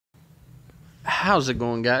How's it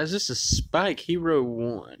going, guys? This is Spike Hero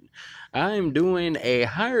 1. I'm doing a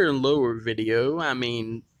higher and lower video.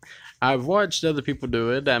 I've watched other people do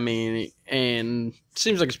it. And it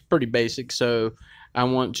seems like it's pretty basic, so I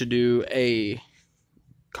want to do a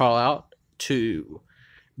call out to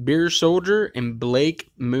Beer Soldier and Blake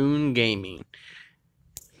Moon Gaming.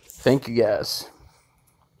 Thank you, guys.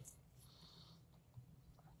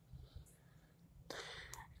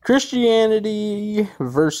 Christianity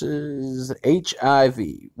versus HIV.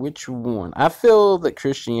 Which one? I feel that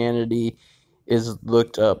Christianity is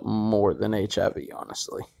looked up more than HIV,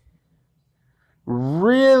 honestly.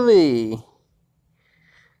 Really?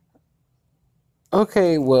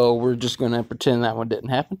 Okay, well, we're just going to pretend that one didn't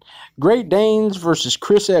happen. Great Danes versus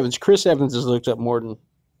Chris Evans. Chris Evans is looked up more than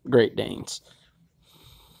Great Danes.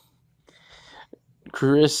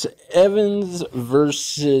 Chris Evans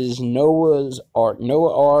versus Noah's Ark.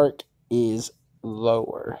 Noah Ark is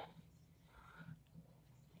lower.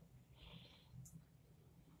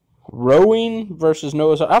 Rowing versus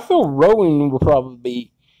Noah's Ark. I feel rowing will probably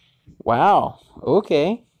be... Wow.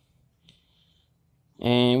 Okay.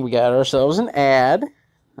 And we got ourselves an ad.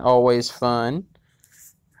 Always fun.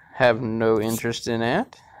 Have no interest in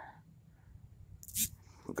that.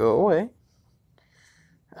 Go away.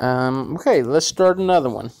 Okay, let's start another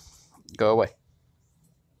one. Go away.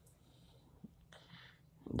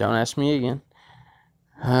 Don't ask me again.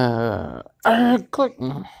 Click.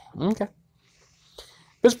 Okay.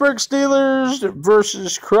 Pittsburgh Steelers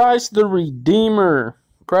versus Christ the Redeemer.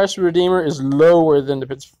 Christ the Redeemer is lower than the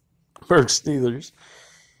Pittsburgh Steelers.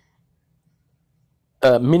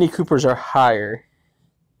 Mini Coopers are higher.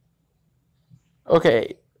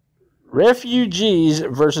 Okay. Refugees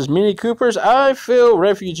versus Mini Coopers. I feel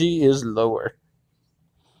Refugee is lower.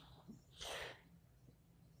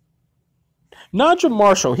 Nigel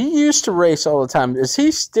Marshall. He used to race all the time. Is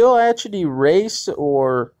he still actually race,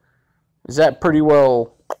 or is that pretty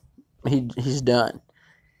well he's done?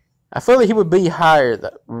 I feel like he would be higher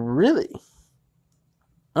though. Really?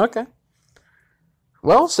 Okay.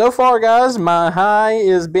 Well, so far, guys, my high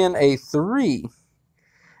has been a 3.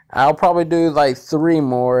 I'll probably do like 3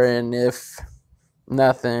 more, and if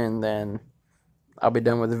nothing, then I'll be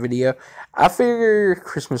done with the video. I figure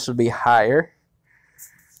Christmas will be higher.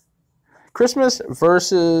 Christmas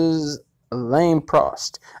versus Alain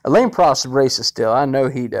Prost. Alain Prost races still. I know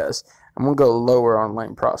he does. I'm going to go lower on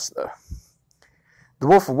Alain Prost, though. The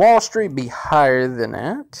Wolf of Wall Street be higher than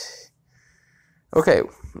that. Okay,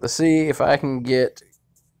 let's see if I can get...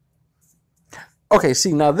 Okay,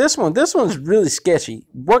 see, now this one's really sketchy.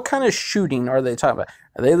 What kind of shooting are they talking about?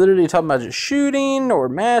 Are they literally talking about just shooting or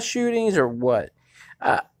mass shootings or what?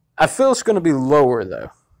 I feel it's going to be lower, though.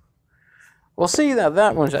 Well, see,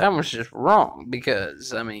 that one's just wrong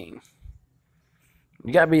because, I mean,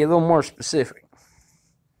 you got to be a little more specific.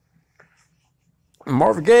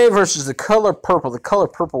 Marvin Gaye versus The Color Purple. The Color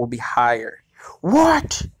Purple will be higher.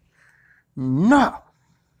 What? No.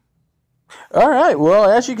 Alright, well,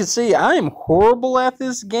 as you can see, I am horrible at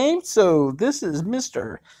this game, so this is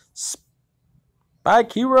Mr.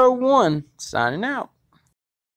 Spike Hero 1 signing out.